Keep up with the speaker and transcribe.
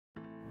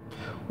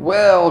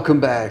Welcome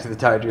back to the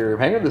Titanium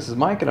Hangar. This is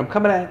Mike, and I'm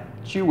coming at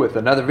you with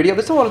another video.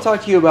 This time I want to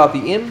talk to you about the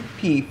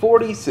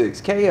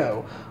MP-46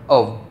 KO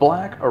of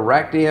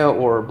Blackwidow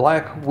or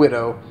Black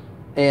Widow.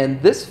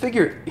 And this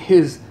figure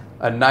is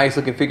a nice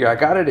looking figure. I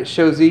got it at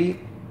Show Z.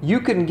 You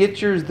can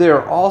get yours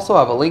there also. I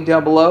have a link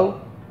down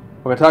below.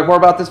 We're going to talk more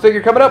about this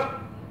figure coming up.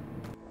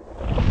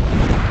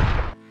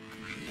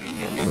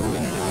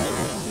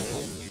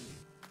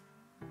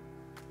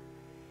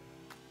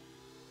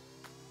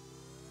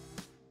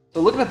 So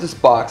looking at this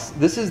box,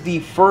 this is the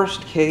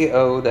first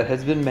KO that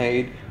has been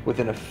made with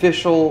an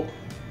official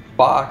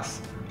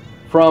box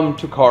from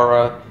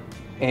Takara,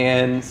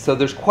 and so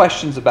there's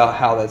questions about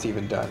how that's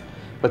even done.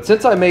 But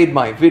since I made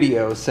my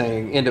video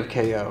saying end of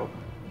KO,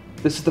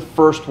 this is the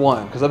first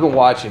one, because I've been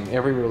watching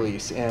every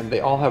release and they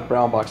all have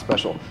brown box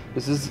special.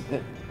 This is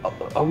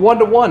a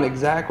one-to-one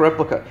exact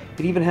replica.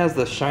 It even has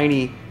the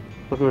shiny,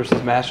 look where it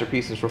says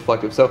masterpiece is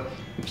reflective. So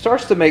it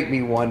starts to make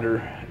me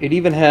wonder. It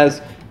even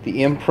has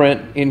the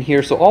imprint in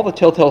here, so all the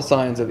telltale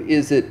signs of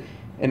is it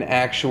an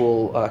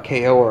actual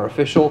KO or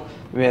official.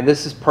 Man,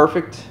 this is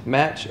perfect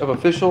match of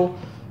official,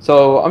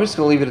 so I'm just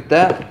gonna leave it at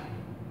that.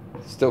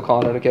 Still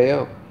calling it a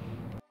KO.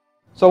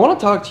 So I want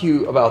to talk to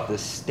you about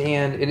this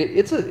stand, and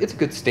it's a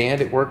good stand.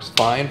 It works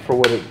fine for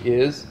what it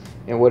is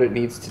and what it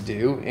needs to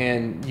do,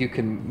 and you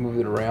can move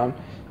it around.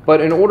 But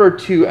in order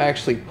to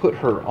actually put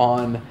her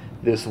on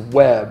this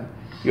web,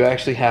 you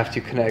actually have to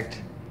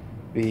connect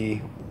the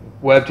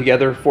web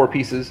together, 4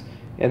 pieces,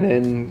 and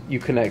then you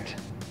connect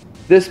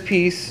this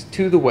piece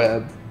to the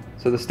web,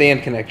 so the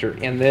stand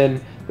connector, and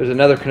then there's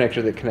another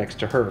connector that connects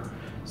to her.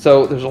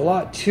 So there's a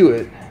lot to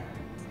it,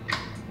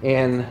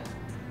 and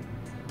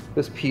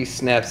this piece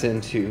snaps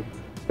into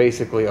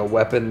basically a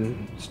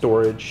weapon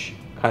storage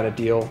kind of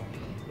deal,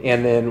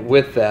 and then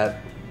with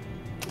that,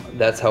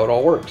 that's how it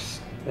all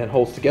works and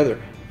holds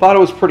together. Thought it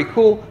was pretty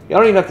cool. You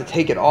don't even have to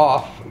take it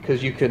off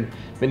because you can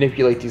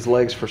manipulate these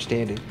legs for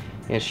standing,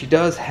 and she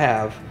does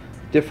have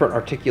different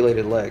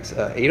articulated legs,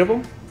 8 of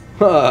them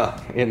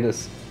in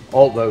this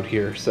alt mode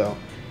here, so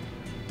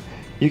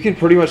you can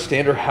pretty much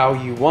stand her how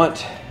you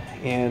want,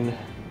 and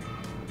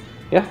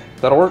yeah,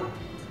 that'll work.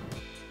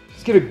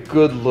 Let's get a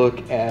good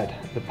look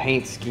at the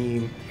paint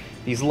scheme.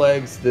 These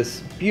legs,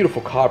 this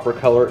beautiful copper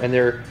color, and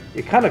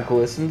it kind of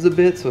glistens a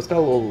bit, so it's got a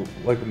little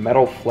like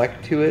metal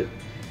fleck to it,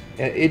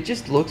 and it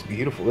just looks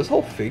beautiful. This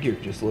whole figure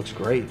just looks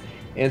great,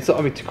 and so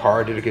I mean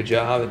Takara did a good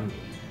job, and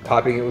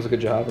copying it was a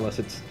good job, unless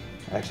it's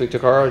actually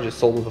Takara just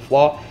sold with a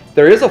flaw.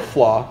 There is a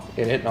flaw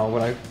in it,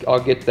 and I'll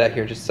get to that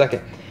here in just a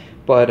second.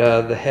 But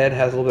the head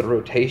has a little bit of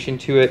rotation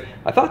to it.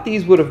 I thought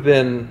these would have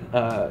been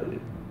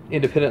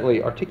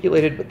independently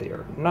articulated, but they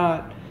are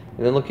not.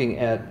 And then looking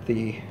at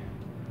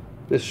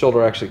this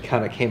shoulder actually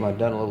kind of came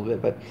undone a little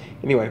bit. But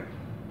anyway,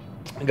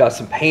 I got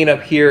some paint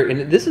up here,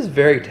 and this is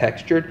very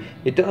textured.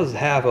 It does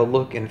have a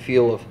look and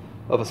feel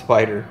of a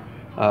spider.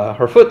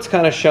 Her foot's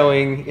kind of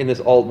showing in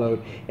this alt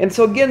mode, and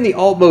so again, the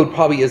alt mode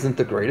probably isn't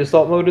the greatest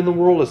alt mode in the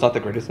world. It's not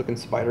the greatest looking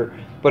spider,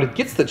 but it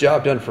gets the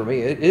job done for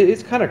me.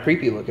 It's kind of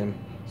creepy looking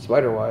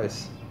spider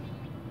wise.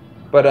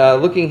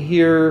 But looking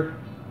here,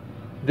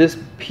 this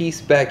piece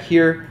back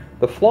here,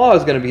 the flaw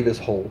is going to be this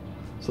hole,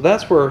 so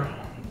that's where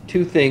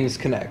 2 things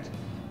connect,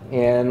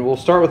 and we'll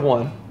start with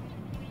one.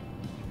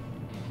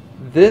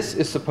 This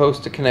is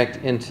supposed to connect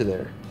into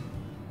there,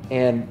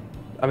 and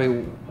I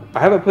mean,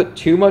 I haven't put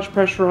too much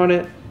pressure on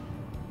it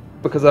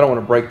because I don't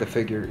want to break the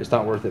figure. It's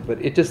not worth it,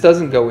 but it just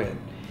doesn't go in.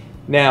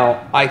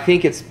 Now, I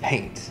think it's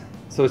paint,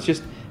 so it's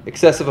just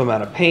excessive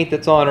amount of paint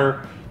that's on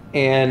her,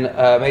 and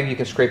maybe you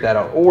can scrape that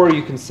out, or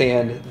you can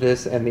sand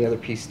this and the other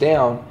piece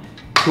down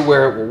to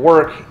where it will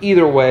work.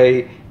 Either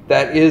way,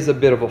 that is a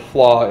bit of a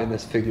flaw in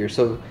this figure.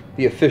 So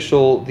the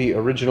official, the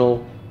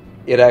original,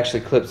 it actually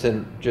clips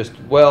in just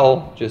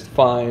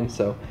fine.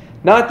 So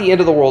not the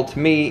end of the world to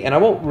me, and I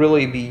won't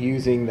really be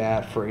using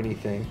that for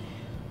anything.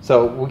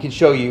 So we can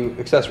show you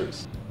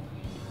accessories.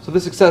 So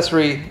this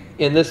accessory,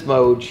 in this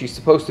mode, she's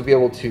supposed to be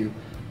able to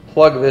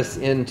plug this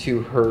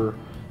into her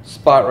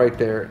spot right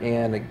there.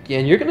 And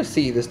again, you're going to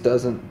see this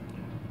doesn't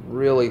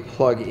really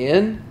plug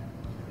in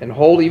and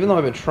hold. Even though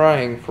I've been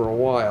trying for a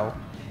while,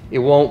 it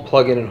won't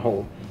plug in and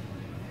hold.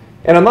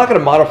 And I'm not going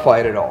to modify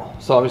it at all,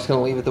 so I'm just going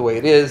to leave it the way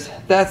it is.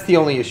 That's the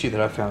only issue that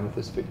I found with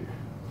this figure.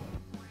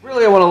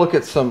 Really, I want to look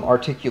at some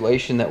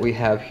articulation that we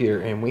have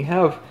here, and we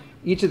have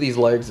each of these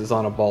legs is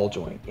on a ball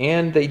joint,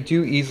 and they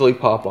do easily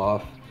pop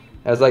off.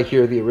 As I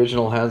hear, the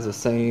original has the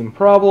same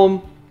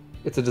problem.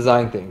 It's a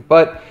design thing,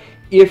 but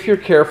if you're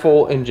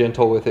careful and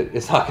gentle with it,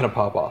 it's not going to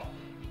pop off.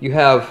 You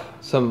have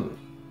some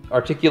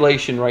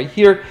articulation right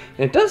here,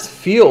 and it does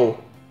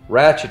feel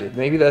ratcheted.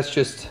 Maybe that's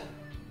just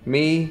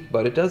me,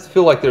 but it does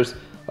feel like there's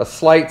a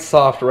slight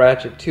soft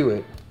ratchet to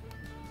it.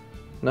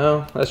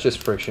 No, that's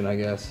just friction, I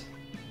guess.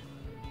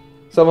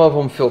 Some of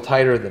them feel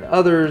tighter than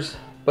others,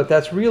 but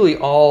that's really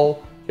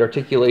all the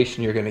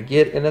articulation you're going to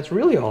get, and that's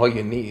really all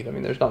you need. I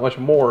mean, there's not much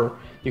more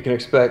you can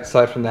expect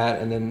aside from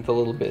that, and then the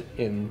little bit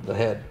in the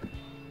head.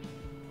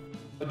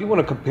 I do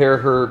want to compare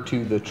her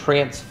to the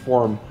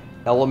Transform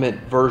Element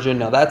version.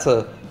 Now that's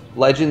a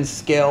Legends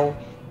scale,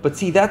 But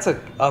see, that's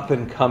a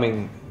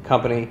up-and-coming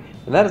company,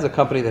 and that is a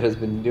company that has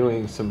been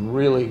doing some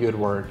really good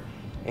work.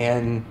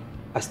 And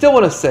I still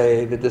want to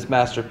say that this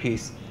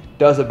masterpiece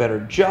does a better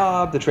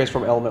job. The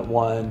Transform Element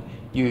 1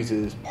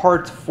 uses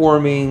parts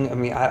forming. I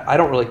mean, I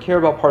don't really care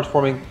about parts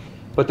forming,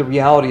 but the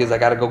reality is I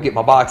got to go get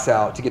my box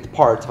out to get the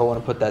parts if I want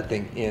to put that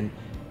thing in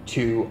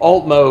to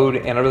alt mode,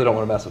 and I really don't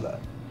want to mess with that.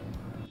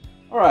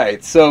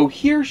 Alright, so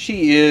here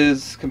she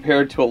is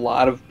compared to a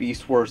lot of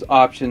Beast Wars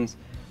options.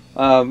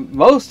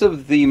 Most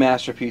of the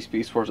Masterpiece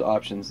Beast Wars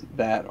options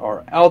that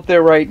are out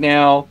there right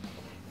now.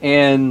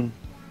 And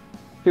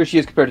here she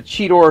is compared to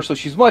Cheetor, so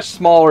she's much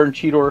smaller than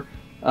Cheetor.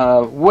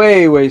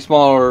 Way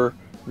smaller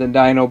than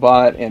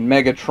Dinobot and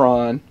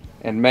Megatron.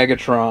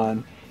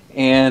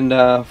 And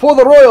for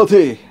the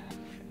royalty!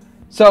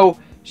 So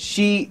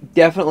she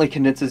definitely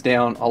condenses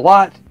down a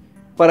lot,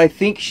 but I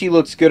think she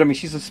looks good. I mean,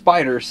 she's a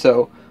spider,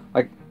 so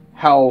like,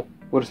 how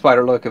would a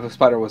spider look if a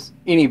spider was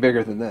any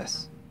bigger than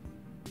this?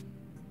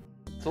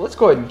 So let's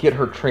go ahead and get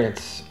her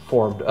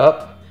transformed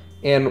up,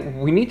 and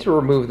we need to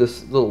remove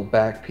this little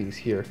back piece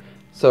here.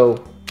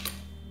 So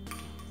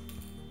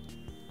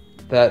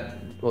that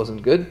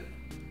wasn't good.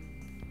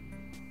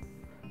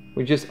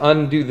 We just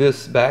undo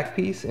this back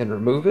piece and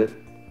remove it,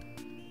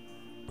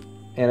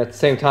 and at the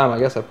same time I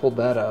guess I pulled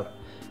that up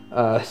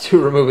to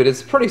remove it.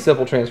 It's a pretty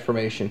simple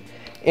transformation,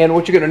 and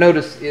what you're going to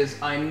notice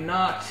is I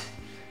knocked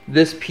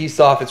this piece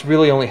off. It's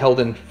really only held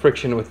in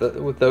friction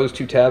with those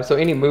two tabs, so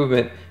any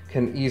movement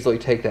can easily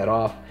take that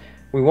off.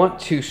 We want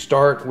to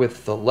start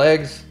with the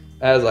legs,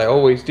 as I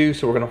always do,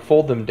 so we're going to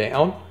fold them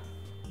down.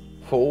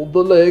 Fold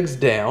the legs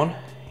down,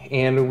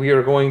 and we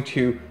are going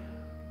to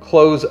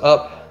close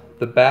up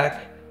the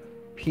back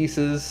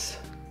pieces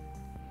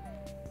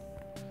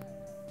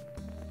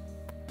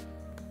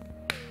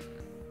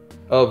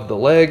of the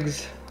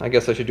legs. I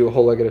guess I should do a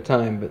whole leg at a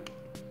time, but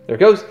there it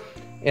goes.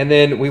 And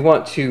then we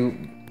want to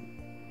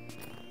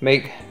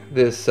make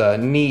this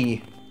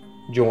knee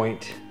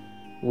joint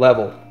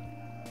level.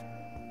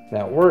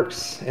 That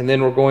works. And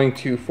then we're going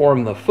to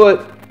form the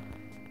foot,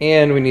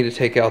 and we need to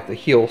take out the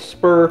heel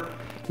spur.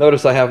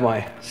 Notice I have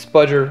my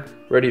spudger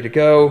ready to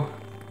go.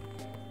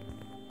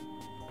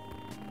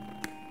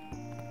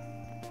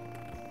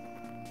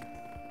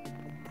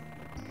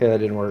 Okay, that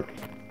didn't work.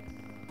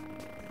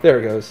 There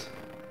it goes.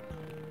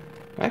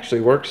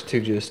 Actually works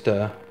to just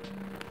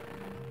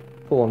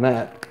pull on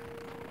that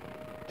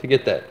to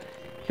get that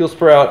heel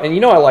spur out. And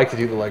you know I like to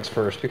do the legs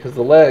first because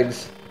the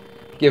legs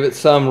give it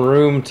some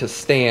room to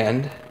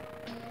stand,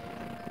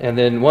 and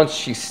then once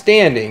she's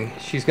standing,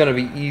 she's going to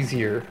be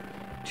easier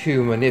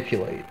to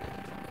manipulate.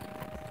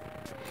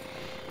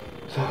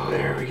 So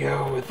there we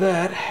go with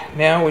that.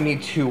 Now we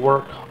need to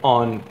work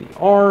on the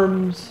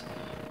arms.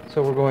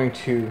 So we're going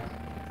to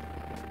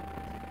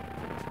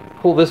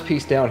pull this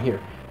piece down here,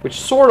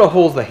 which sort of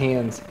holds the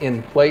hands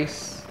in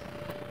place.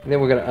 And then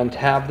we're going to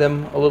untab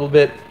them a little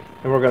bit,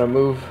 and we're going to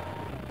move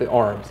the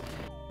arms.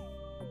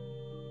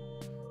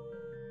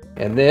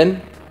 And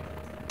then,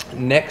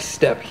 next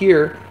step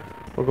here,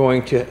 we're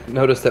going to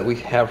notice that we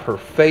have her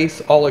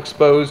face all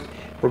exposed.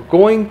 We're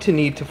going to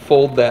need to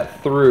fold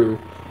that through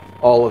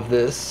all of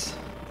this.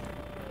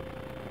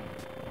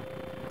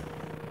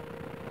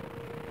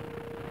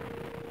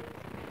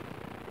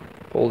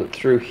 Fold it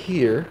through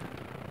here,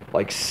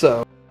 like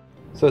so.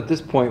 So at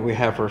this point we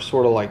have her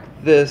sort of like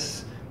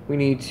this. We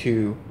need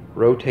to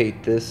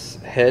rotate this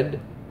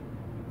head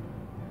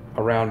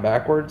around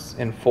backwards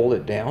and fold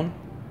it down.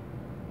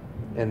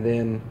 And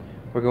then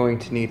we're going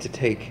to need to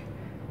take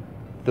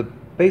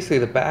basically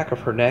the back of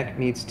her neck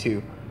needs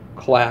to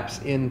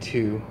collapse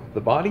into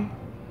the body,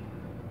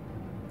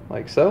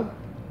 like so.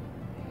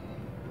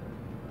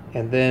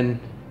 And then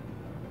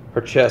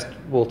her chest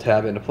will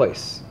tab into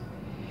place.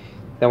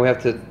 Then we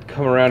have to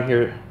come around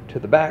here to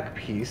the back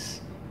piece,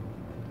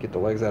 get the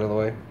legs out of the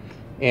way,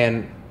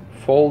 and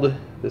fold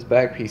this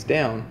back piece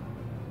down,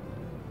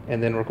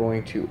 and then we're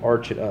going to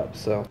arch it up.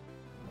 So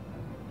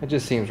it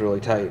just seems really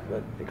tight,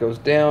 but it goes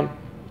down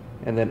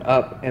and then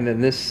up, and then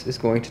this is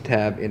going to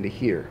tab into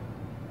here,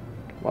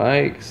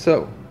 like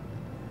so.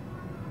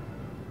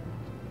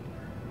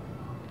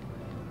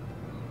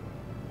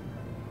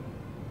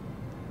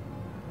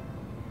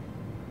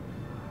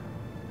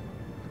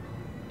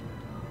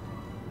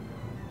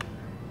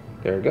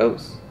 There it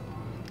goes.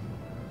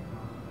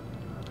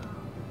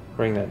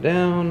 Bring that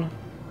down.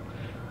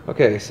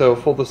 Okay, so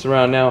fold this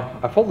around now.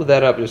 I folded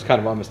that up just kind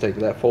of by mistake.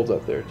 That folds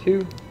up there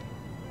too.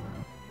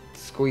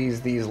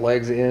 Squeeze these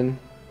legs in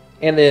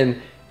and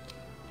then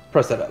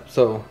press that up.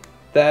 So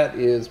that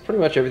is pretty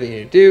much everything you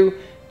need to do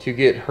to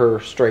get her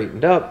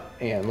straightened up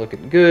and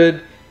looking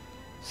good.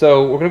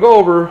 So we're going to go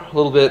over a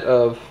little bit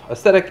of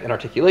aesthetic and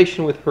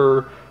articulation with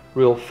her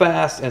real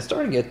fast, and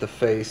starting at the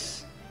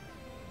face.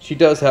 She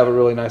does have a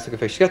really nice looking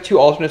face. She's got two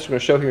alternates we're going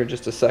to show here in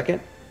just a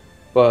second,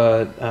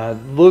 but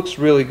looks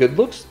really good.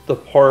 Looks the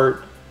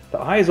part. The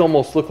eyes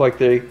almost look like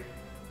they're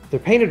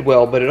painted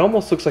well, but it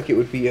almost looks like it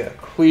would be a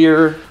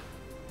clear,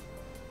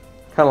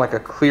 kind of like a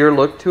clear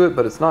look to it,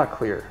 but it's not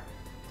clear.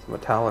 It's a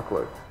metallic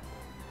look.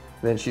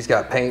 And then she's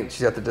got paint.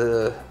 She's got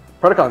the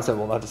Predacon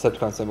symbol, not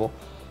Decepticon symbol.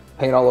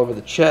 Paint all over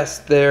the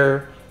chest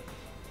there,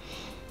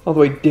 all the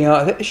way down.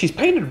 I think she's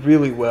painted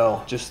really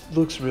well. Just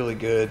looks really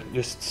good.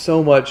 Just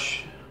so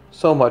much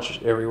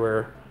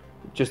everywhere.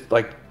 Just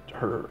like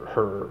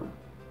her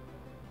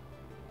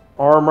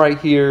arm right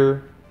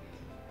here,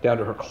 down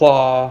to her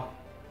claw.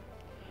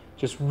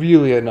 Just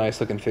really a nice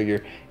looking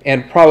figure,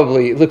 and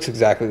probably it looks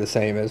exactly the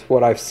same as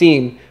what I've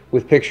seen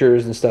with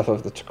pictures and stuff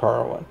of the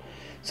Takara one.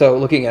 So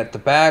looking at the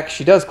back,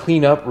 she does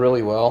clean up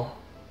really well.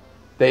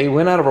 They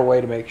went out of her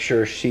way to make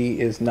sure she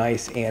is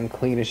nice and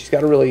clean, and she's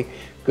got a really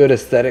good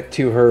aesthetic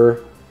to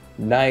her.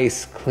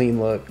 Nice,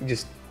 clean look,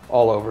 just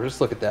all over.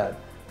 Just look at that.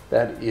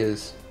 That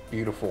is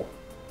beautiful.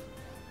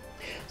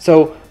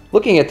 So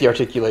looking at the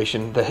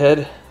articulation, the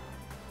head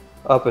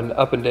up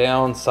and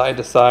down, side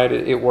to side,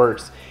 it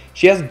works.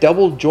 She has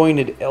double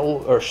jointed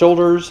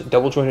shoulders,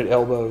 double jointed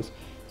elbows,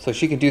 so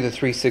she can do the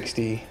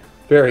 360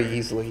 very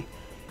easily.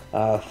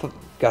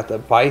 Got the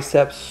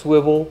bicep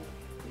swivel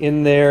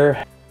in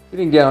there.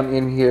 Getting down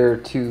in here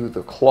to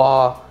the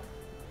claw,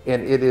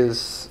 and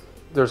there's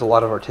a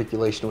lot of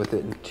articulation with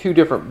it in two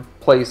different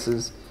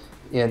places.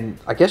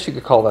 I guess you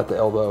could call that the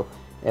elbow,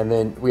 and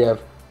then we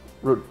have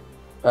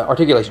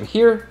articulation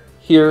here,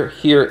 here,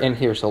 here, and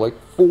here. So like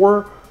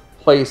 4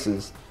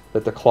 places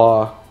that the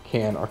claw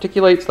can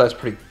articulate, so that's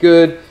pretty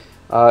good.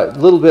 A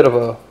little bit of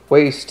a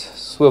waist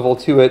swivel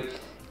to it,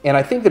 and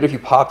I think that if you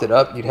popped it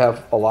up, you'd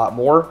have a lot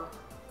more,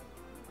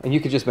 and you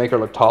could just make her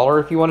look taller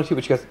if you wanted to,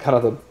 but you got kind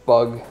of the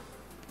bug.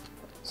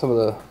 Some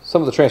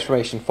of the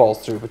transformation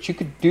falls through, but you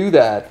could do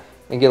that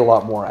and get a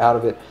lot more out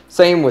of it.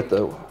 Same with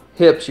the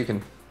hips, you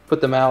can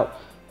put them out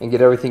and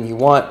get everything you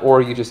want,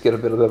 or you just get a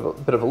bit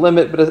of a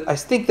limit. But I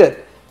think that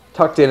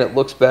tucked in it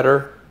looks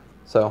better.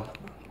 So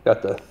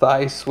got the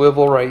thigh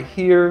swivel right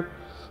here.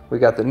 We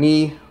got the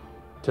knee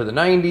to the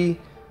 90,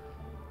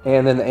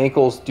 and then the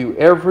ankles do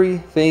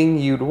everything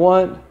you'd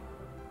want.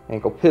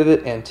 Ankle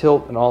pivot and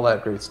tilt and all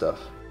that great stuff.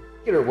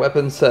 Get our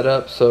weapon set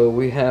up, so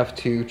we have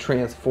to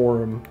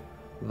transform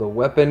the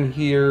weapon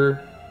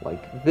here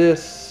like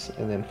this,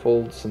 and then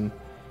fold some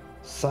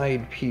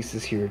side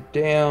pieces here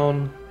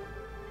down.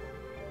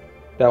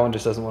 That one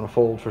just doesn't want to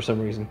fold for some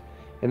reason.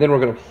 And then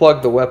we're going to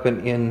plug the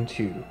weapon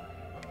into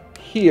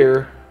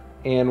here,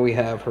 and we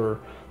have her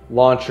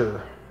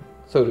launcher,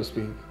 so to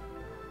speak.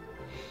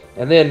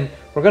 And then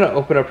we're going to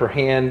open up her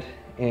hand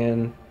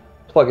and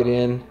plug it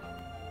in.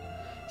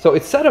 So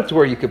it's set up to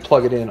where you could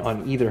plug it in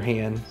on either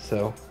hand,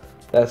 so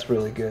that's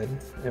really good.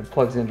 It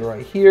plugs into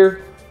right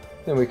here.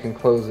 Then we can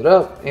close it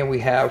up, and we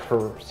have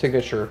her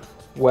signature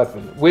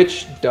weapon,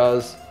 which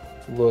does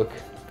look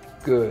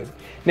good.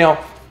 Now,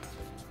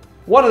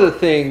 one of the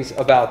things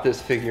about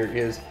this figure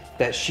is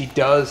that she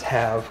does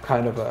have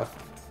kind of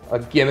a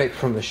gimmick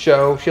from the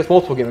show. She has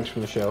multiple gimmicks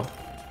from the show.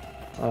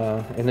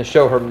 In the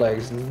show, her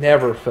legs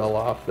never fell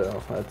off,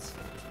 though.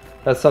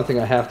 That's something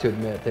I have to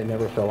admit. They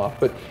never fell off.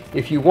 But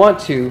if you want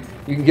to,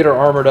 you can get her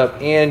armored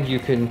up, and you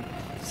can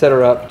set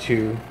her up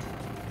to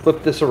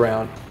flip this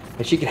around,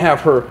 and she can have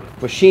her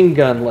machine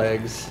gun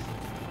legs,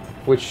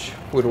 which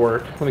would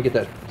work. Let me get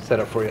that set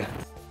up for you.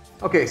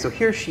 Okay, so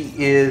here she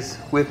is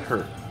with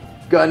her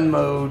gun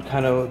mode,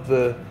 kind of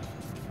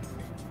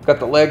got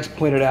the legs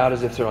pointed out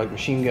as if they're like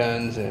machine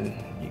guns, and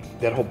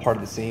that whole part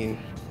of the scene.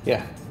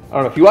 Yeah, I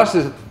don't know if you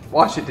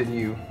watched it, didn't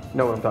you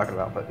know what I'm talking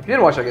about? But if you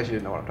didn't watch it, I guess you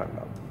didn't know what I'm talking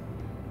about.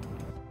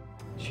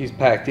 She's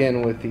packed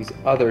in with these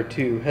other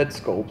 2 head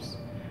sculpts,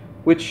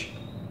 which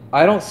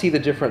I don't see the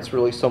difference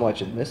really so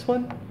much in this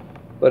one.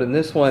 But in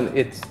this one,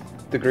 it's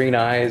the green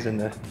eyes and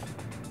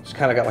just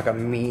kind of got like a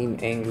mean,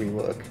 angry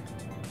look.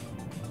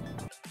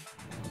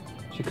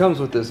 She comes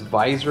with this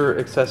visor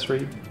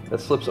accessory that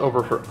slips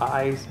over her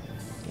eyes,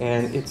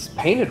 and it's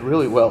painted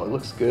really well. It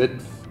looks good.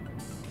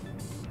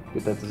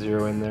 Get that to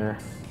 0 in there.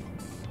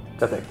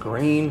 Got that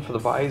green for the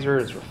visor.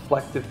 It's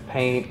reflective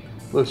paint.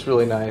 Looks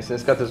really nice. And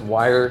it's got this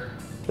wire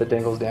that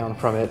dangles down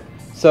from it.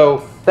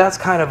 So that's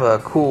kind of a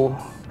cool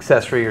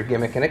accessory or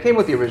gimmick. And it came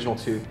with the original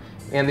too.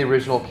 And the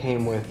original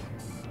came with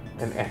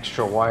an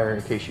extra wire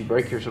in case you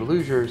break yours or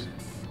lose yours,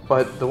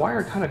 but the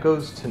wire kind of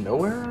goes to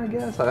nowhere, I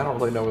guess. I don't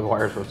really know where the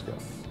wire is supposed to go.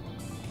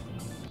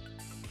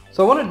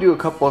 So I want to do a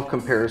couple of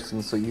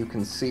comparisons so you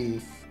can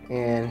see,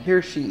 and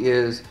here she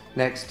is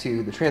next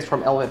to the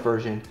Transform Element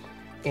version,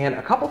 and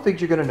a couple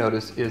things you're going to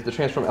notice is the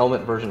Transform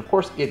Element version. Of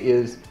course, it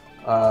is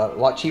a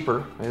lot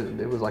cheaper.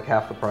 It was like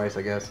half the price,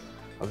 I guess,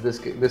 of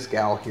this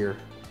gal here.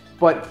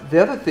 But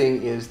the other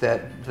thing is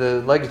that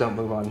the legs don't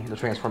move on the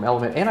Transform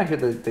Element, and I hear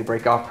that they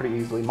break off pretty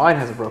easily. Mine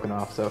hasn't broken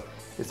off, so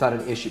it's not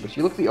an issue. But if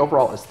you look at the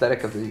overall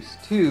aesthetic of these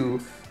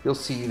two, you'll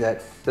see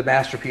that the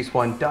Masterpiece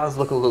one does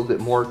look a little bit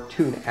more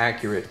toon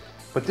accurate.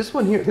 But this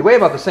one here, they weigh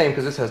about the same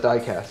because this has die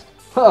cast.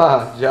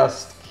 Ha,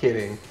 just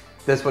kidding.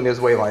 This one is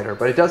way lighter,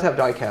 but it does have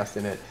die cast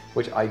in it,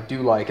 which I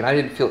do like, and I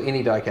didn't feel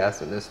any die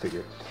cast in this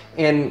figure.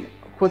 And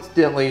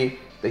coincidentally,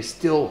 they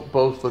still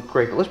both look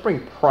great. But let's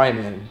bring Prime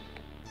in.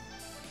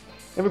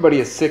 Everybody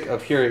is sick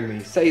of hearing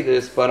me say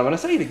this, but I'm going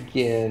to say it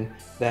again,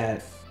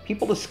 that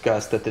people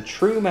discuss that the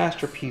true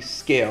masterpiece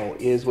scale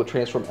is what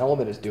Transform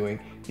Element is doing,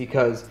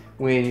 because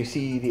when you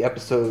see the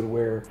episode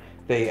where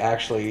they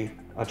actually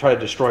try to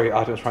destroy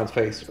Optimus Prime's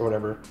face or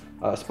whatever,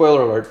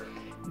 spoiler alert,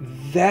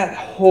 that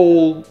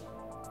whole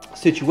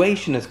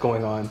situation that's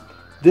going on,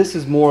 this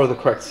is more of the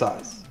correct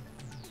size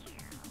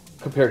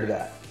compared to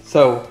that.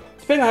 So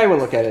depending on how you want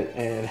to look at it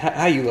and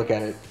how you look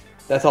at it,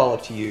 that's all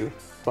up to you.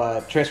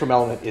 But Transform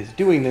Element is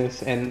doing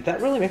this, and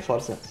that really makes a lot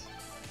of sense.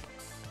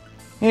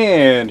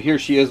 And here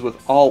she is with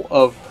all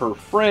of her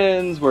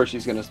friends, where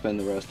she's going to spend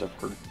the rest of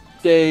her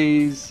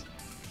days.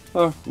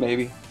 Or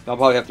maybe. I'll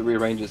probably have to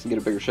rearrange this and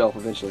get a bigger shelf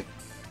eventually.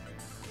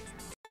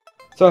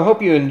 So I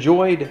hope you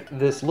enjoyed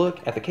this look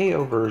at the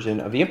KO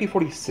version of the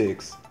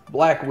MP-46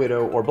 Black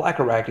Widow or Black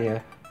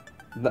Arachnia.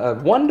 The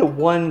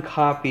one-to-one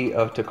copy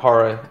of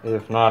Takara,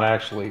 if not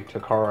actually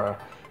Takara.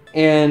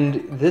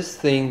 And this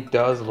thing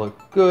does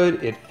look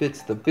good. It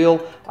fits the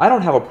bill. I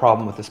don't have a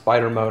problem with the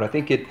spider mode. I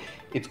think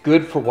it's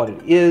good for what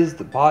it is.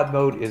 The bot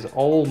mode is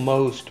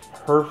almost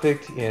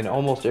perfect in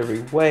almost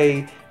every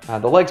way.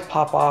 The legs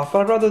pop off,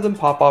 but I'd rather them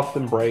pop off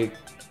than break.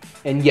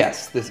 And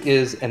yes, this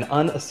is an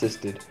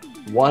unassisted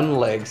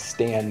one-leg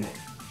stand.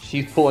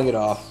 She's pulling it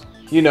off.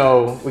 You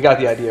know, we got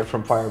the idea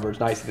from Firebirds.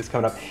 Nice, this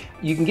coming up.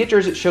 You can get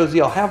yours at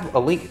Shozy. I'll have a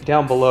link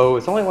down below.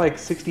 It's only like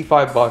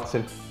 65 bucks,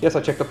 and yes, I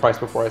checked the price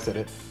before I said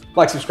it.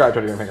 Like, subscribe,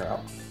 try to figure it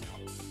out.